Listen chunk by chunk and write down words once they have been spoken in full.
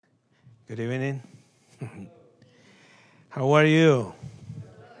Good evening. How are you?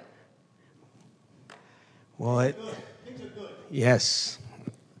 Well, yes,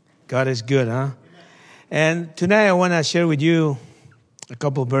 God is good, huh? And tonight I want to share with you a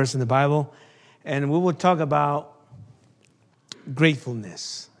couple of verses in the Bible, and we will talk about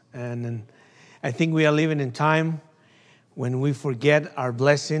gratefulness. And I think we are living in time when we forget our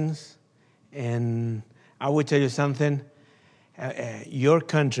blessings. And I will tell you something. Your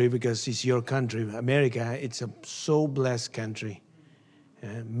country, because it's your country, America, it's a so blessed country.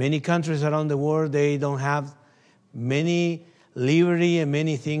 Many countries around the world, they don't have many liberty and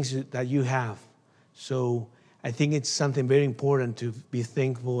many things that you have. So I think it's something very important to be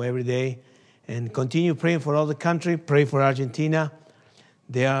thankful every day and continue praying for all the country. Pray for Argentina.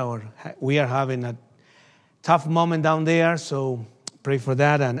 We are having a tough moment down there, so pray for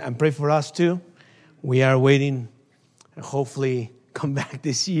that and pray for us too. We are waiting, hopefully come back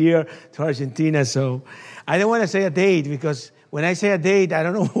this year to Argentina. So I don't want to say a date, because when I say a date, I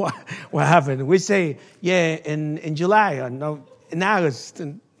don't know what happened. We say, in July or no, in August.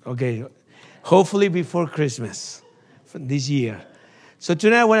 Okay, hopefully before Christmas for this year. So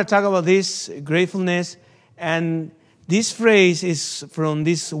tonight I want to talk about this gratefulness. And this phrase is from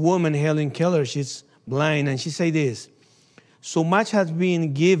this woman, Helen Keller. She's blind, and she said this: "So much has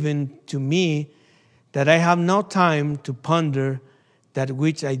been given to me that I have no time to ponder that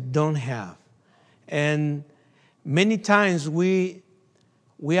which I don't have." And many times we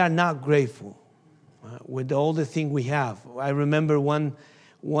are not grateful with all the things we have. I remember one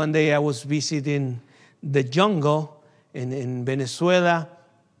day I was visiting the jungle in Venezuela,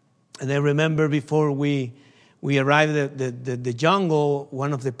 and I remember before we arrived at the jungle,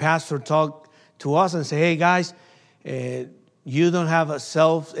 one of the pastors talked to us and said, "Hey guys, you don't have a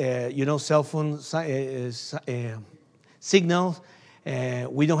cell phone signals.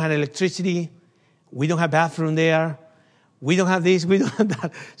 We don't have electricity. We don't have bathroom there. We don't have this. We don't have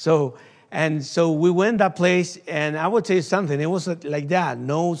that." So we went that place, and I would tell you something. It was like that.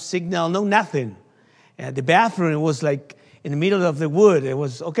 No signal, no nothing. The bathroom was like in the middle of the wood. It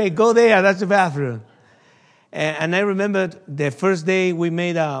was, okay, go there. That's the bathroom. And I remember the first day we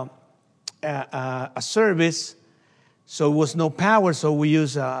made a service. So it was no power, so we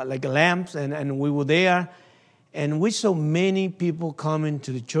used like lamps, and we were there. And we saw many people coming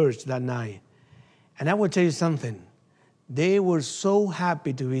to the church that night. And I will tell you something. They were so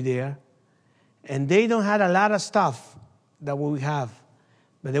happy to be there. And they don't have a lot of stuff that we have,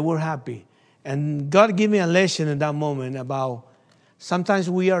 but they were happy. And God gave me a lesson in that moment about sometimes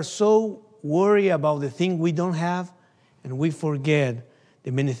we are so worried about the thing we don't have, and we forget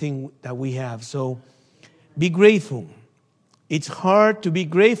the many things that we have. So be grateful. It's hard to be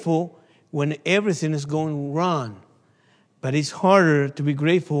grateful when everything is going wrong. But it's harder to be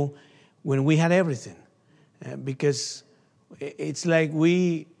grateful when we had everything. Because it's like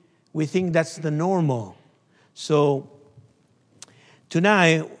we think that's the normal. So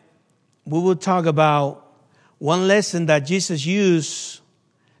tonight we will talk about one lesson that Jesus used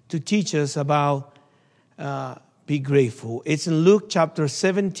to teach us about be grateful. It's in Luke chapter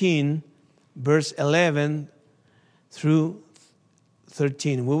 17, verse 11 through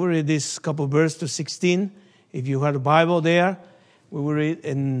 13. We will read this couple verses to 16. If you have a Bible there, we will read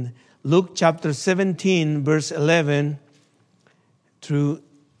in Luke chapter 17, verse 11 through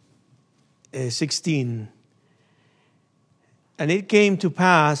 16. "And it came to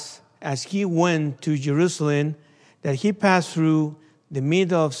pass, as he went to Jerusalem, that he passed through the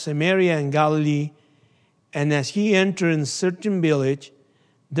midst of Samaria and Galilee. And as he entered a certain village,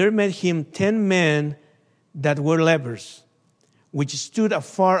 there met him 10 men that were lepers, which stood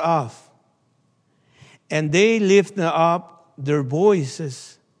afar off. And they lifted up their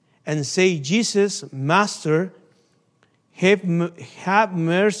voices and say, 'Jesus, Master, have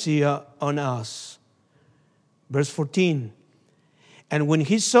mercy on us.'" Verse 14. "And when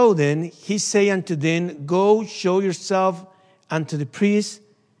he saw them, he said unto them, 'Go show yourself unto the priest.'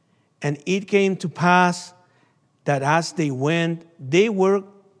 And it came to pass that as they went, they were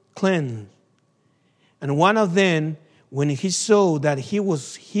cleansed. And one of them, when he saw that he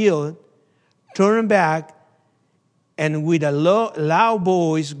was healed, turned back, and with a loud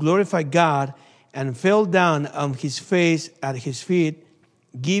voice glorified God, and fell down on his face at his feet,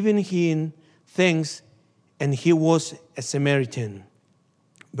 giving him thanks, and he was a Samaritan."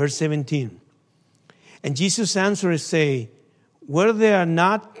 Verse 17. "And Jesus answered and said, Were there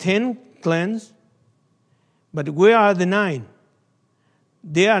not 10 cleansed? But where are the 9?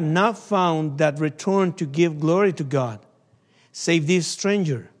 They are not found that return to give glory to God, save this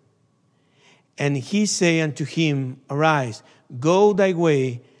stranger. And he said unto him, Arise, go thy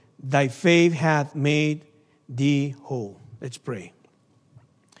way, thy faith hath made thee whole. Let's pray.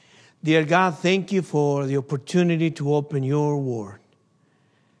 Dear God, thank you for the opportunity to open your word.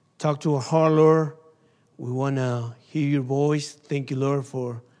 Talk to our heart, Lord. We want to hear your voice. Thank you, Lord,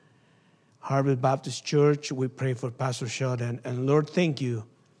 for Harvest Baptist Church. We pray for Pastor Shot. And Lord, thank you,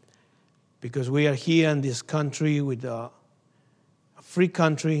 because we are here in this country with a free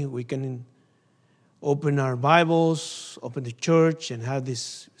country. We can open our Bibles, open the church, and have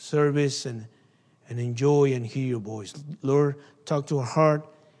this service and enjoy and hear your voice. Lord, talk to our heart.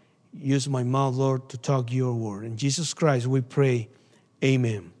 Use my mouth, Lord, to talk your word. In Jesus Christ, we pray.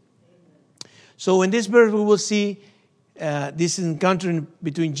 Amen. So in this verse, we will see this encounter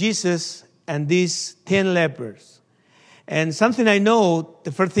between Jesus and these 10 lepers. And something I know,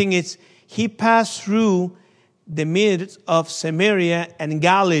 the first thing is, he passed through the midst of Samaria and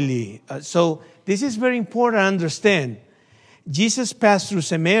Galilee. So this is very important to understand. Jesus passed through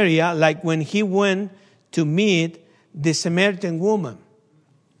Samaria like when he went to meet the Samaritan woman.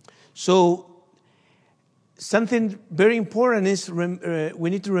 So something very important is we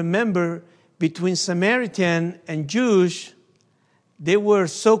need to remember, between Samaritan and Jewish, they were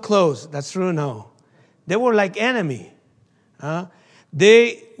so close. That's true now. They were like enemy.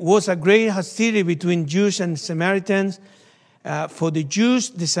 There was a great hostility between Jews and Samaritans. For the Jews,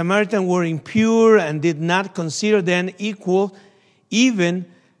 the Samaritans were impure and did not consider them equal, even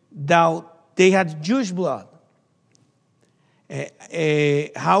though they had Jewish blood.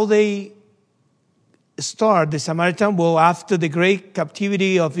 How they start, the Samaritan, well, after the great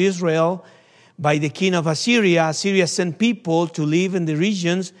captivity of Israel by the king of Assyria, Assyria sent people to live in the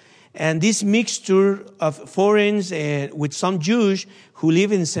regions, and this mixture of foreigners with some Jews who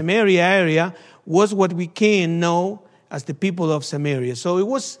live in Samaria area was what we can know as the people of Samaria. So it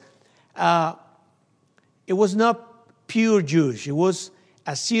was not pure Jewish. It was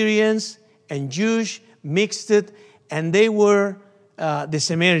Assyrians and Jews mixed it, and they were the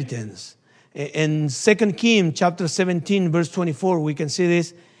Samaritans. In 2 Kings chapter 17, verse 24, we can see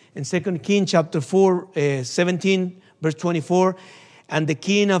this. In 2 Kings chapter 17, verse 24, and the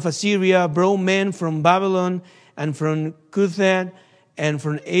king of Assyria brought men from Babylon and from Cuthad and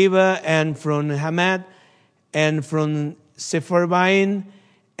from Ava and from Hamath and from Sepharvaim,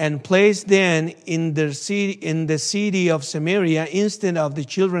 and placed them in the city of Samaria instead of the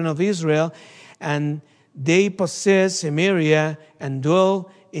children of Israel, and they possessed Samaria and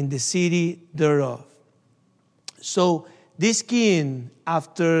dwell in the city thereof. So this king,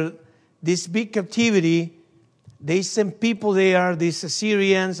 after this big captivity, they sent people there, these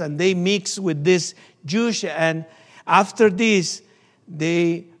Assyrians, and they mix with this Jewish. And after this,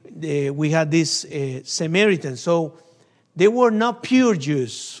 we had this Samaritans. So they were not pure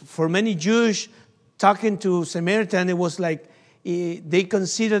Jews. For many Jews, talking to Samaritan, it was like they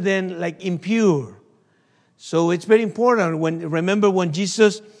considered them like impure. So it's very important. Remember when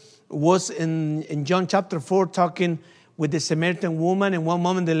Jesus was in John chapter 4 talking with the Samaritan woman, and one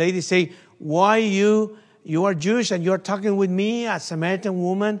moment the lady say, "Why you are Jewish and you are talking with me, a Samaritan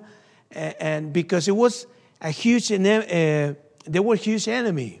woman?" And because it was a huge, they were a huge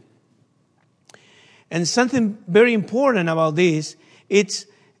enemy. And something very important about this, it's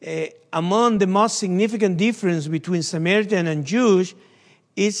among the most significant difference between Samaritan and Jewish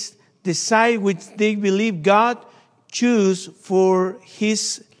is the side which they believe God choose for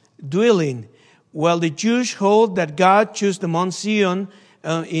his dwelling. While the Jews hold that God chose the Mount Zion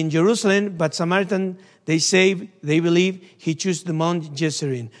in Jerusalem, but Samaritan, they believe he chose the Mount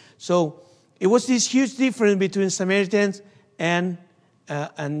Jezreel. So it was this huge difference between Samaritans and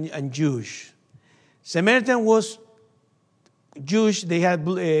Jewish. Samaritan was Jewish, they had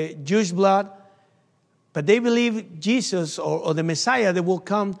Jewish blood, but they believed Jesus or the Messiah that will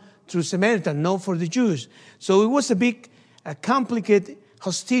come through Samaritan, not for the Jews. So it was a complicated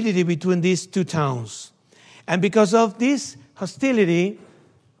hostility between these two towns. And because of this hostility,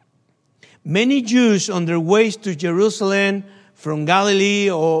 many Jews on their ways to Jerusalem from Galilee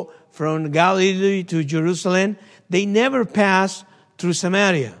or from Galilee to Jerusalem, they never passed through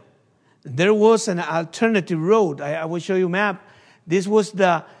Samaria. There was an alternative road. I will show you a map. This was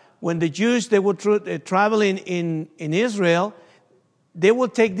when the Jews, they were traveling in Israel, they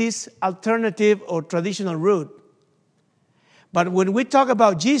would take this alternative or traditional route. But when we talk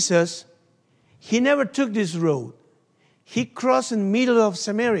about Jesus, he never took this road. He crossed in the middle of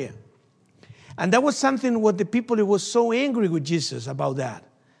Samaria. And that was something what the people was so angry with Jesus about that.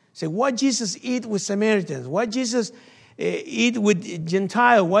 Say, why Jesus eat with Samaritans? Why Jesus eat with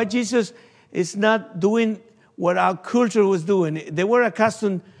Gentiles? Why Jesus is not doing what our culture was doing? They were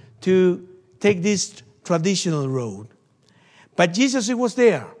accustomed to take this traditional road. But Jesus, he was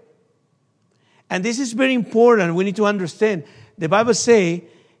there. And this is very important. We need to understand. The Bible says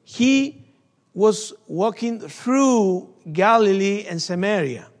he was walking through Galilee and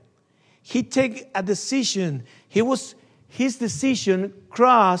Samaria. He took a decision. His decision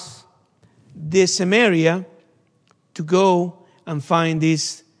crossed the Samaria to go and find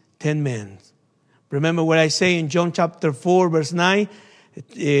these 10 men. Remember what I say in John chapter 4, verse 9?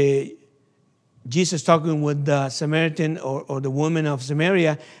 Jesus talking with the Samaritan or the woman of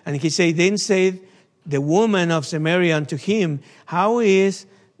Samaria, and he said, then said the woman of Samaria unto him, how is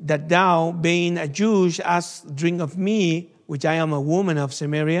that thou, being a Jew, ask drink of me, which I am a woman of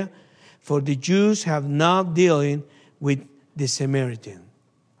Samaria? For the Jews have not dealing with the Samaritan.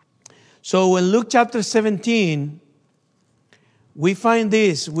 So in Luke chapter 17, we find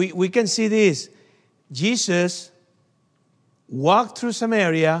this. We can see this. Jesus walked through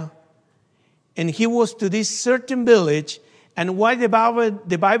Samaria, and he was to this certain village. And why the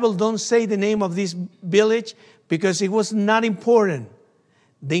Bible don't say the name of this village? Because it was not important.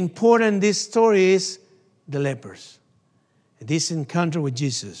 The important in this story is the lepers. This encounter with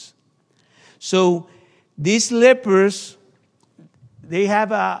Jesus. So these lepers, they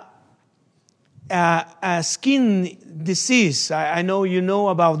have a skin disease. I know you know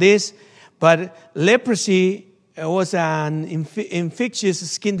about this, but leprosy was an infectious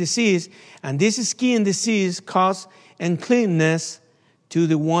skin disease, and this skin disease caused uncleanness to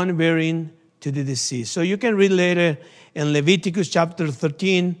the one bearing to the disease. So you can read later in Leviticus chapter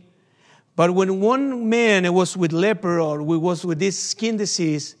 13. But when one man was with leper or was with this skin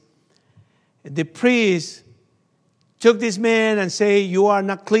disease, the priest took this man and say, you are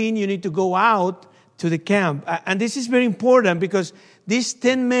not clean, you need to go out to the camp. And this is very important because these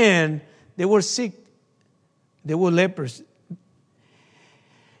 10 men, they were sick. They were lepers.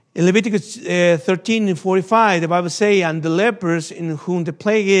 In Leviticus 13:45, the Bible says, and the lepers in whom the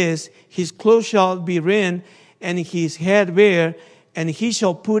plague is, his clothes shall be rent, and his head bare, and he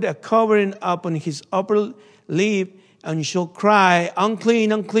shall put a covering upon his upper lip, and shall cry,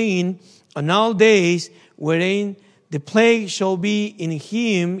 unclean, unclean, and all days wherein the plague shall be in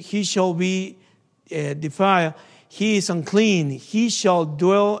him, he shall be defiled. He is unclean. He shall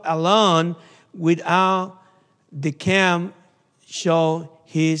dwell alone without the camp shall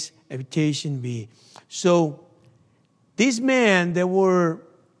his habitation be. So these men, they were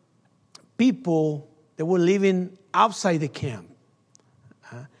people that were living outside the camp.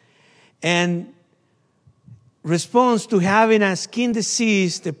 And response to having a skin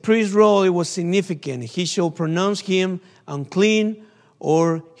disease, the priest's role, it was significant. He shall pronounce him unclean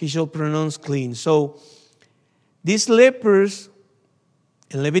or he shall pronounce clean. So these lepers,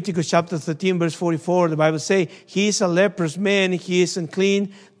 in Leviticus chapter 13, verse 44, the Bible says, he is a leprous man, he is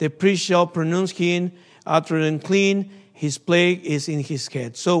unclean, the priest shall pronounce him utterly unclean, his plague is in his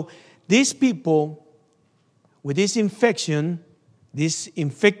head. So these people, with this infection, these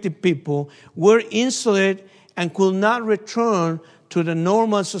infected people, were insulated and could not return to the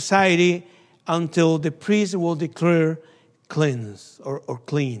normal society until the priest will declare cleansed or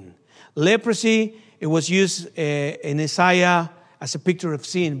clean. Leprosy, it was used in Isaiah as a picture of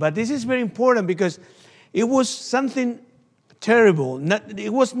sin. But this is very important because it was something terrible.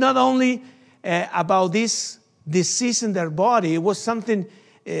 It was not only about this disease in their body. It was something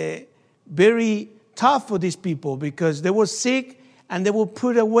very tough for these people because they were sick and they were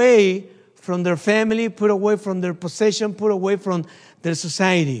put away from their family, put away from their possession, put away from their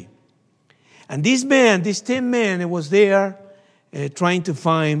society. And these men, these 10 men, it was there trying to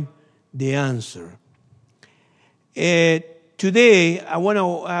find the answer. Today, I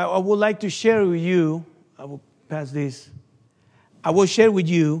would like to share with you, I will pass this. I will share with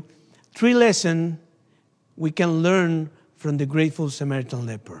you 3 lessons we can learn from the grateful Samaritan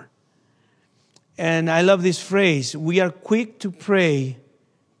leper. And I love this phrase, we are quick to pray,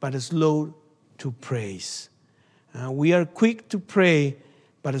 but slow to praise. We are quick to pray,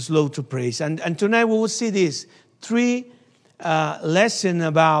 but slow to praise. And tonight we will see this 3 lessons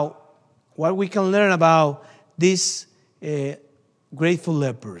about what we can learn about this grateful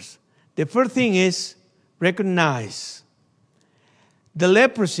lepers. The first thing is recognize. The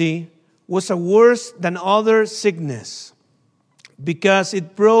leprosy was a worse than other sickness because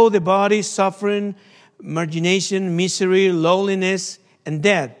it brought the body suffering, margination, misery, loneliness, and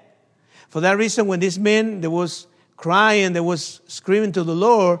death. For that reason, when these men, they was crying, they was screaming to the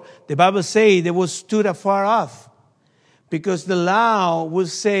Lord, the Bible says they was stood afar off because the law would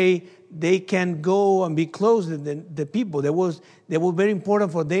say they can go and be close to the people. They were very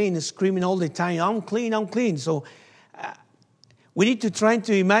important for them screaming all the time, unclean, unclean. So we need to try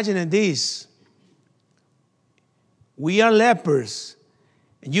to imagine this. We are lepers,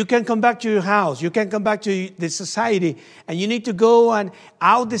 You can come back to your house. You can come back to the society. And you need to go and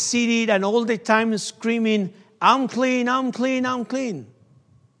out the city and all the time screaming, I'm clean, I'm clean, I'm clean.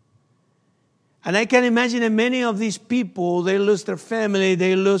 And I can imagine that many of these people, they lose their family,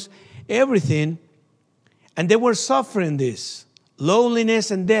 they lose everything. And they were suffering this,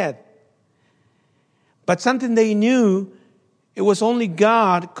 loneliness and death. But something they knew, it was only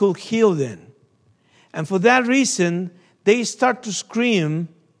God could heal them. And for that reason, they start to scream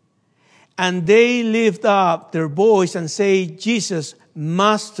and they lift up their voice and say, Jesus,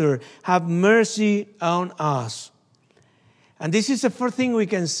 Master, have mercy on us. And this is the first thing we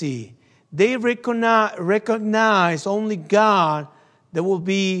can see. They recognize only God that will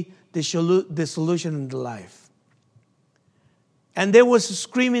be the solution in their life. And they was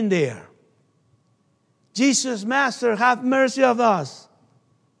screaming there, Jesus, Master, have mercy on us.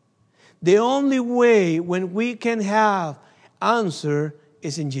 The only way when we can have answer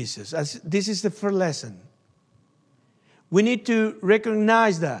is in Jesus. This is the first lesson. We need to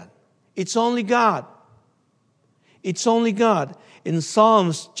recognize that. It's only God. It's only God. In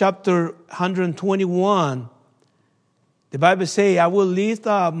Psalms chapter 121, the Bible says, I will lift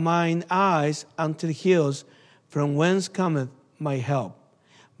up mine eyes unto the hills, from whence cometh my help.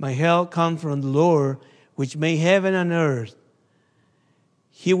 My help comes from the Lord, which made heaven and earth.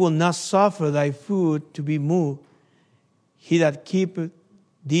 He will not suffer thy foot to be moved. He that keepeth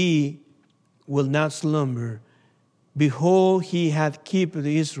thee will not slumber. Behold, he hath keepeth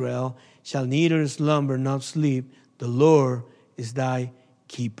Israel, shall neither slumber nor sleep. The Lord is thy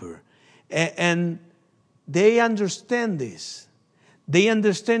keeper. And they understand this. They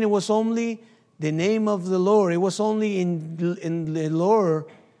understand it was only the name of the Lord. It was only in the Lord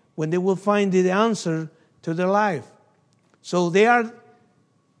when they will find the answer to their life. So they are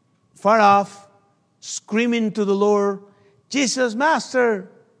far off, screaming to the Lord, Jesus, Master,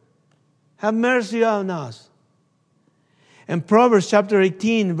 have mercy on us. In Proverbs chapter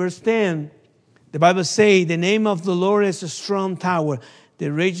 18, verse 10, the Bible says, the name of the Lord is a strong tower.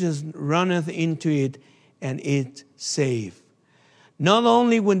 The righteous runneth into it, and it safe. Not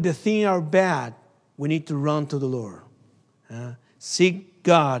only when the things are bad, we need to run to the Lord. Seek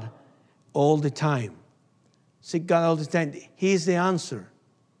God all the time. Seek God all the time. He is the answer.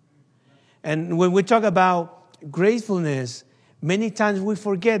 And when we talk about gratefulness, many times we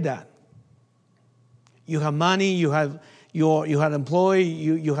forget that. You have money, you had employee,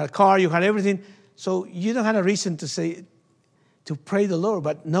 you had a car, you had everything. So you don't have a reason to pray the Lord.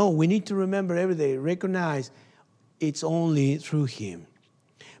 But no, we need to remember every day, recognize it's only through Him.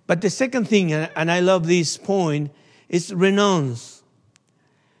 But the second thing, and I love this point, is renounce.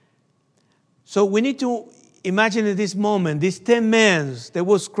 So we need to imagine at this moment, these 10 men, they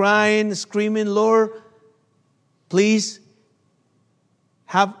was crying, screaming, Lord, please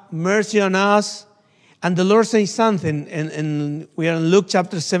have mercy on us. And the Lord says something, and we are in Luke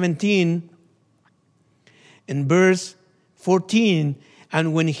chapter 17, in verse 14.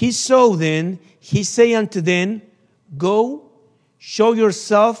 And when he saw them, he said unto them, go, show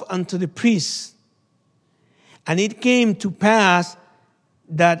yourself unto the priests. And it came to pass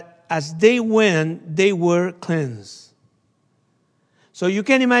that as they went, they were cleansed. So you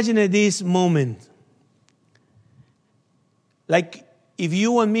can imagine at this moment, like if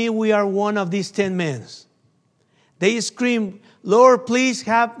you and me, we are one of these 10 men. They scream, Lord, please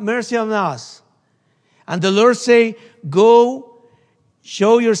have mercy on us. And the Lord say, go,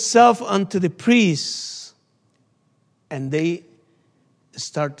 show yourself unto the priests. And they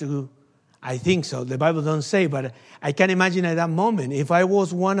start to, I think so. The Bible don't say, but I can imagine at that moment, if I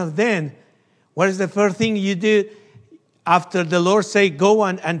was one of them, what is the first thing you do after the Lord say, go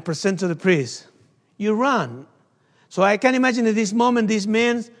and present to the priest? You run. So I can imagine at this moment, these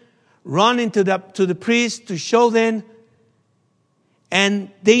men run to the priest to show them,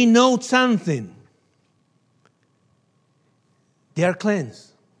 and they know something. They are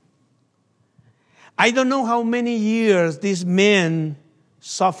cleansed. I don't know how many years these men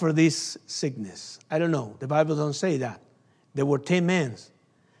suffer this sickness. I don't know. The Bible don't say that. There were 10 men.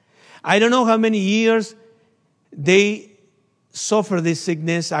 I don't know how many years they suffer this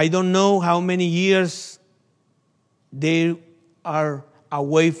sickness. I don't know how many years they are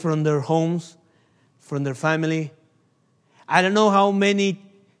away from their homes, from their family. I don't know how many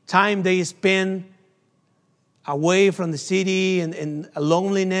time they spend away from the city and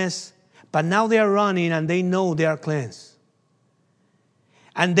loneliness. But now they are running and they know they are cleansed.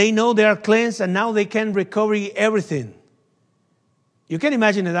 And they know they are cleansed, and now they can recover everything. You can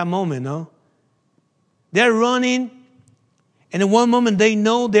imagine at that moment, no? They're running, And in one moment, they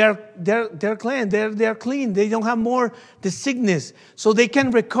know they're clean. They're clean. They don't have more the sickness. So they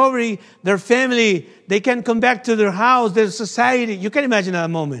can recover their family. They can come back to their house, their society. You can imagine that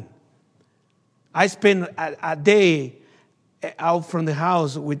moment. I spent a day out from the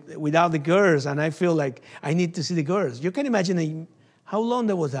house without the girls, and I feel like I need to see the girls. You can imagine how long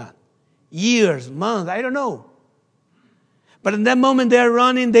that was that? Years, months, I don't know. But in that moment, they're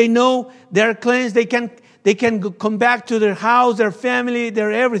running. They know they're cleansed. They can come back to their house, their family,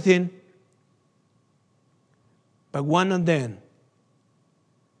 their everything. But one of them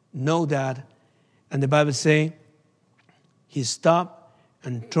know that, and the Bible says he stopped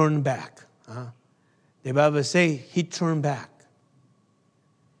and turned back. The Bible says he turned back.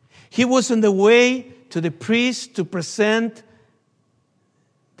 He was on the way to the priest to present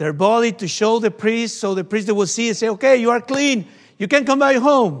their body, to show the priest, so the priest will see and say, okay, you are clean. You can come back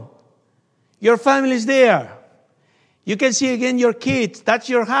home. Your family is there. You can see again your kids. That's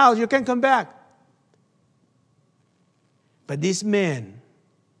your house. You can come back. But this man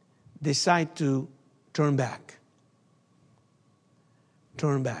decided to turn back.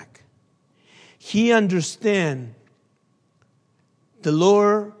 Turn back. He understand the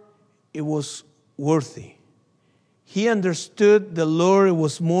Lord, it was worthy. He understood the Lord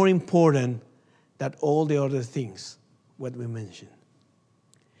was more important than all the other things, what we mentioned.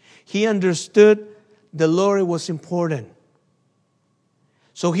 He understood the Lord was important.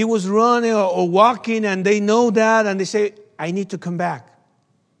 So he was running or walking, and they know that, and they say, I need to come back.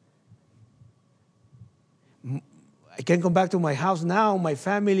 I can't come back to my house now, my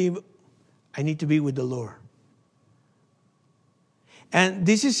family. I need to be with the Lord. And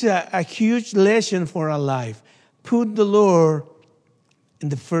this is a huge lesson for our life. Put the Lord in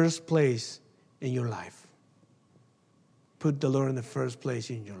the first place in your life. Put the Lord in the first place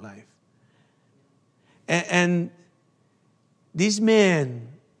in your life. And this man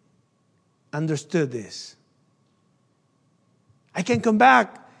understood this. I can come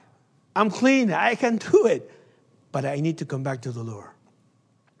back. I'm clean. I can do it. But I need to come back to the Lord.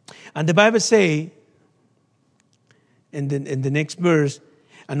 And the Bible says, in the next verse,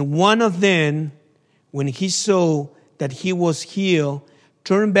 and one of them, when he saw that he was healed,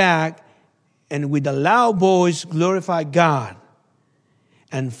 turned back and with a loud voice glorified God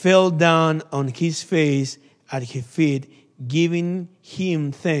and fell down on his face at his feet, giving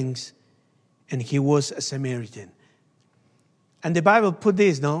him thanks. And he was a Samaritan. And the Bible put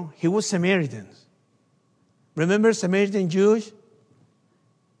this, no? He was Samaritan. Remember Samaritan Jews?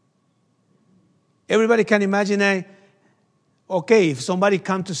 Everybody can imagine, okay, if somebody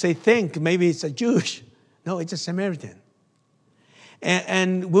comes to say thank, maybe it's a Jewish. No, it's a Samaritan.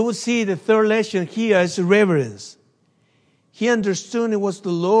 And we will see the third lesson here is reverence. He understood it was the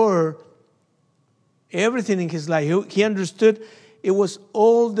Lord, everything in his life. He understood it was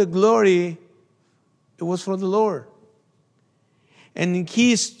all the glory, it was for the Lord. And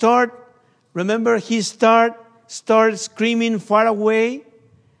he started screaming far away,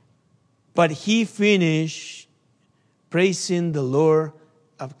 but he finished praising the Lord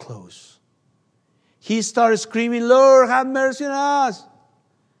up close. He started screaming, Lord, have mercy on us.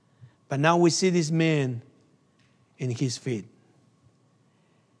 But now we see this man in his feet.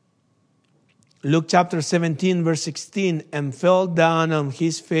 Luke chapter 17, verse 16, and fell down on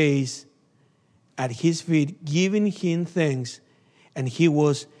his face at his feet, giving him thanks, and he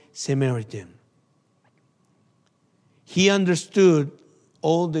was Samaritan. He understood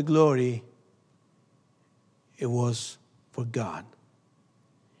all the glory, it was for God.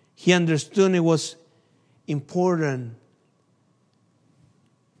 He understood it was important.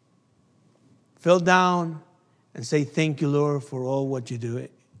 Fell down and say, thank you, Lord, for all what you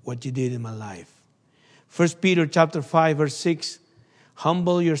did in my life. 1 Peter chapter 5, verse 6,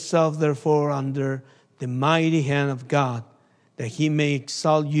 humble yourself, therefore, under the mighty hand of God, that he may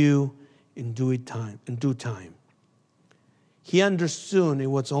exalt you in due time. He understood it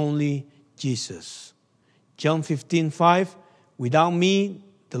was only Jesus. John 15:5, without me,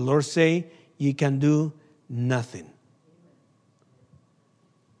 the Lord say, you can do nothing.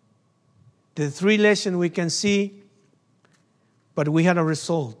 The three lessons we can see, but we had a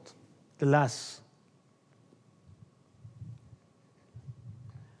result. The last.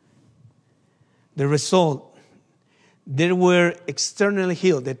 The result, they were externally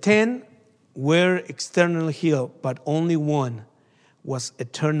healed. The 10 were externally healed, but only one was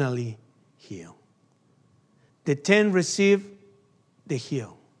eternally healed. The 10 received the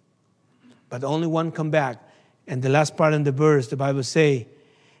heal, but only one come back. And the last part in the verse, the Bible say,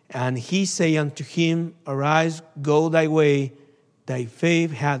 and he say unto him, arise, go thy way, thy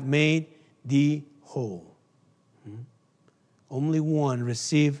faith hath made thee whole. only one,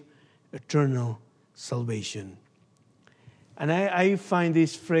 receive eternal salvation. And I find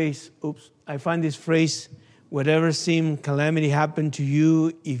this phrase, whatever seem calamity happen to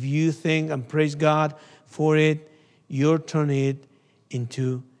you, if you think and praise God for it, you're turning it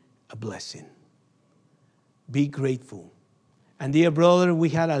into a blessing. Be grateful. And dear brother, we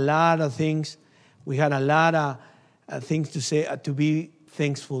had a lot of things. We had a lot of things to say, to be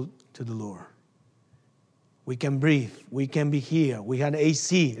thankful to the Lord. We can breathe. We can be here. We had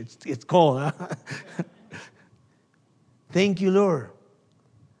AC. It's cold, huh? Thank you, Lord,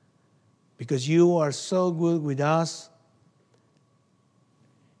 because you are so good with us.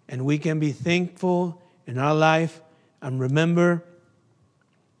 And we can be thankful in our life. And remember,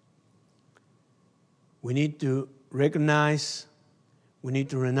 we need to recognize, we need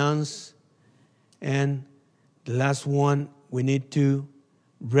to renounce, and the last one, we need to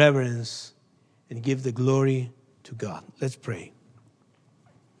reverence and give the glory to God. Let's pray.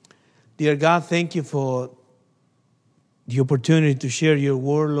 Dear God, thank you for the opportunity to share your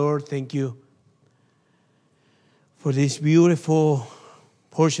word, Lord. Thank you for this beautiful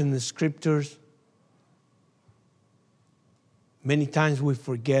portion of the scriptures. Many times we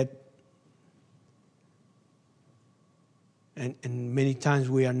forget, and many times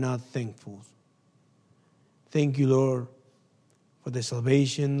we are not thankful. Thank you, Lord, for the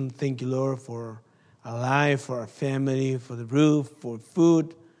salvation. Thank you, Lord, for our life, for our family, for the roof, for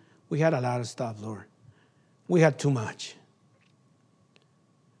food. We had a lot of stuff, Lord. We had too much.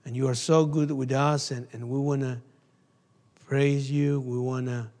 And you are so good with us, and we want to praise you. We want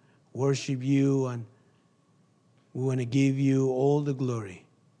to worship you, and we want to give you all the glory.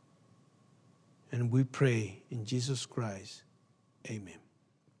 And we pray in Jesus Christ. Amen.